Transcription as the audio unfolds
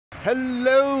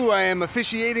Hello, I am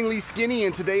officiatingly skinny,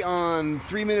 and today on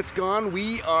 3 Minutes Gone,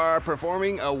 we are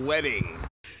performing a wedding.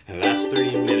 And that's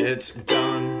 3 minutes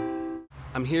gone.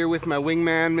 I'm here with my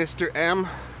wingman, Mr. M.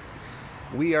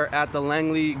 We are at the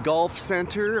Langley Golf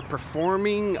Center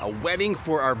performing a wedding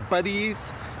for our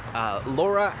buddies,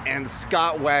 Laura and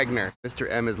Scott Wagner. Mr.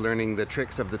 M is learning the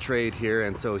tricks of the trade here,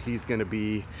 and so he's going to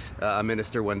be a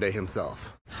minister one day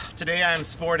himself. Today I'm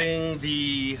sporting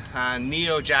the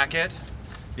Neo jacket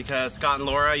because Scott and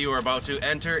Laura, you are about to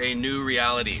enter a new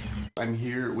reality. I'm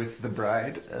here with the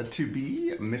bride to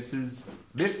be Miss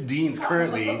Dean's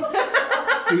currently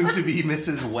soon to be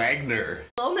Mrs. Wagner.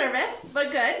 A little nervous,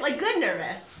 but good. Like good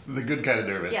nervous. The good kind of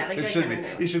nervous. Yeah, the good it should kind be. of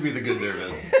nervous. It should be the good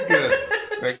nervous. Good.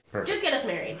 Right. Perfect. Just get us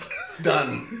married.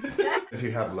 Done. If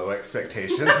you have low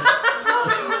expectations,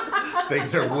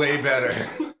 things are way better.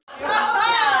 Look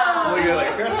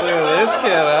at this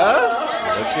kid, huh?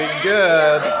 Looking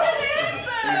good.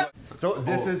 So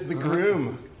this is the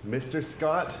groom, Mr.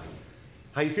 Scott.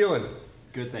 How you feeling?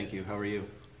 Good, thank you. How are you?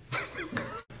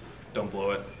 Don't blow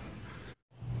it.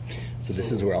 So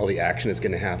this is where all the action is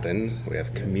going to happen. We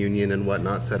have communion and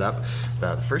whatnot set up.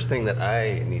 The first thing that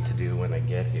I need to do when I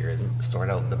get here is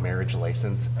sort out the marriage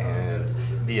license and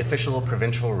the official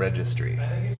provincial registry.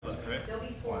 They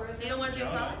don't want you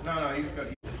to follow? No, he's got.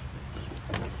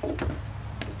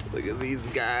 Look at these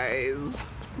guys.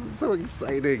 So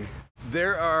exciting.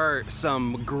 There are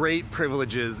some great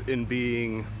privileges in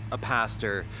being a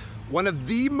pastor. One of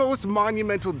the most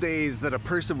monumental days that a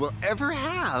person will ever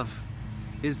have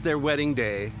is their wedding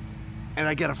day, and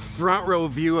I get a front row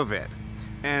view of it.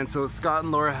 And so Scott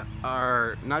and Laura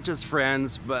are not just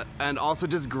friends, and also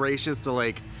just gracious to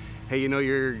like, hey, you know,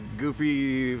 your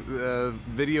goofy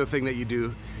video thing that you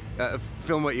do,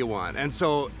 film what you want. And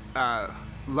so,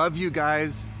 love you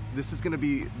guys. This is gonna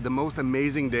be the most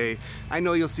amazing day. I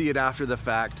know you'll see it after the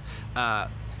fact. I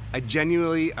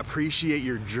genuinely appreciate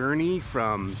your journey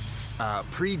from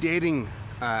pre-dating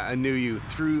a new you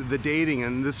through the dating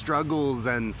and the struggles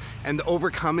and the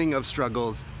overcoming of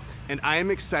struggles. And I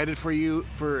am excited for you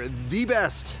for the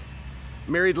best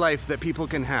married life that people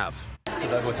can have. So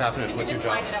that what's happening? What's your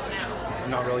job? I'm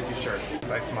not really too sure.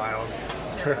 I smiled.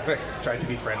 Perfect. Tried to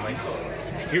be friendly,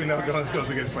 even though it goes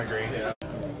against my grain. Yeah.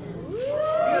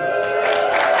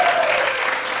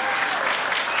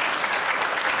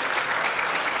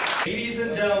 Ladies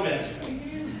and gentlemen,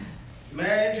 may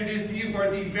I introduce to you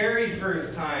for the very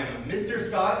first time, Mr.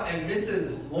 Scott and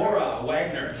Mrs. Laura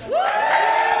Wagner.